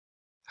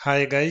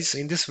Hi guys,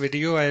 in this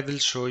video I will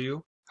show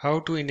you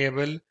how to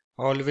enable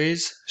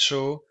always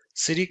show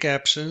Siri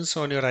Captions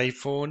on your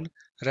iPhone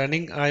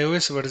running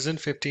iOS version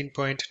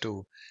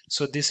 15.2.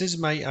 So this is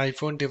my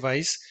iPhone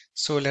device,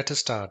 so let us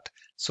start.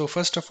 So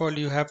first of all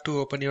you have to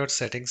open your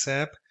settings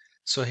app.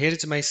 So here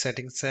is my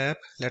settings app.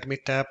 Let me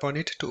tap on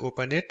it to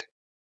open it.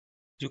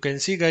 You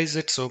can see guys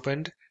it's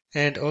opened,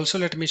 and also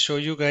let me show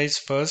you guys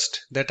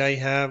first that I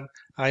have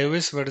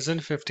iOS version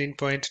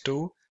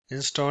 15.2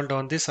 installed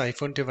on this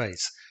iPhone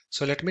device.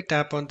 So let me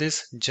tap on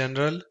this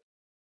general,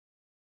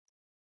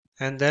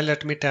 and then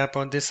let me tap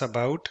on this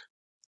about,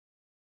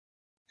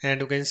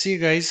 and you can see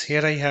guys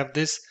here I have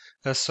this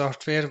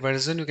software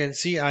version. You can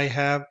see I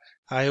have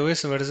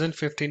iOS version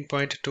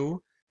 15.2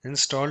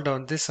 installed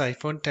on this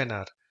iPhone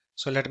XR.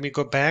 So let me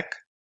go back.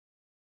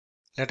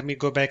 Let me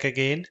go back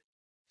again.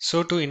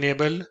 So to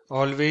enable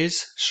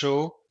always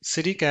show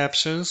Siri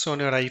Captions on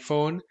your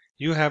iPhone,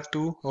 you have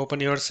to open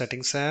your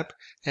settings app,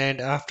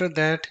 and after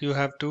that you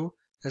have to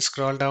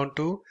scroll down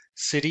to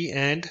Siri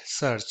and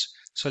search.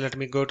 So let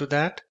me go to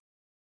that.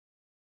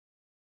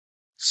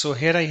 So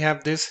here I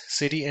have this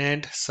Siri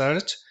and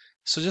search.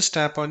 So just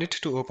tap on it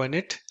to open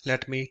it.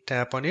 Let me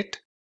tap on it.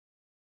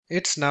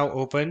 It's now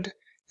opened,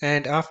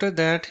 and after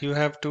that you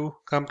have to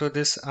come to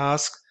this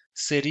Ask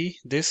Siri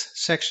this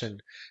section,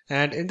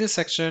 and in this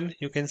section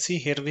you can see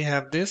here we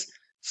have this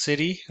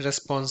Siri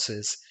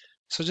responses.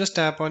 So just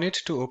tap on it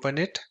to open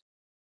it.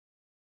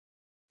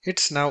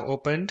 It's now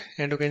opened,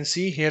 and you can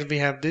see here we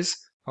have this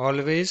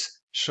always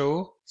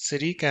show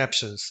Siri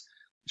captions.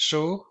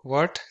 Show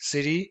what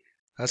Siri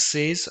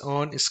says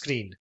on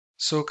screen.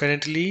 So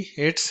currently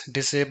it's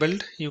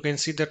disabled. You can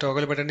see the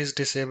toggle button is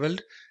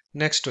disabled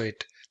next to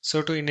it.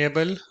 So to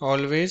enable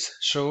always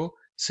show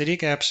Siri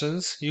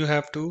captions, you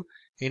have to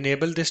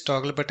enable this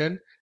toggle button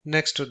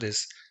next to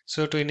this.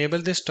 So to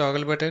enable this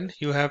toggle button,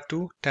 you have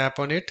to tap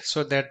on it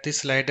so that the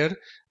slider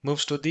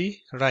moves to the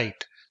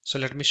right. So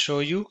let me show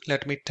you.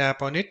 Let me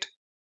tap on it,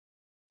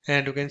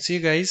 and you can see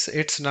guys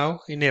it's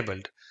now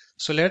enabled.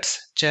 So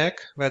let's check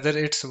whether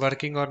it's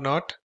working or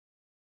not.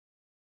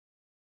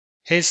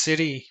 Hey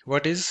Siri,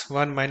 what is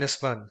 1 minus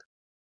 1?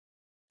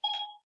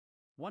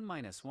 1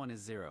 minus 1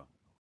 is 0.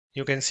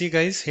 You can see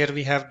guys here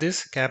we have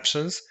this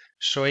captions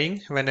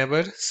showing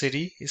whenever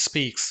Siri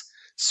speaks.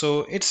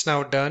 So it's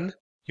now done.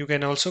 You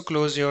can also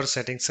close your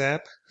settings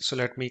app. So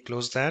let me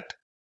close that.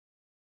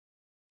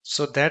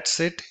 So that's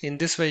it. In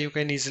this way you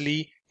can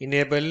easily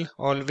enable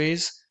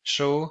always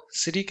show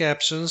Siri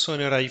captions on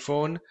your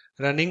iPhone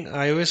running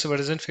iOS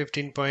version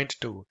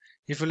 15.2.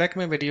 If you like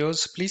my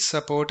videos, please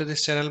support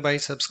this channel by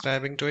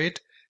subscribing to it.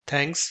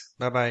 Thanks.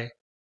 Bye bye.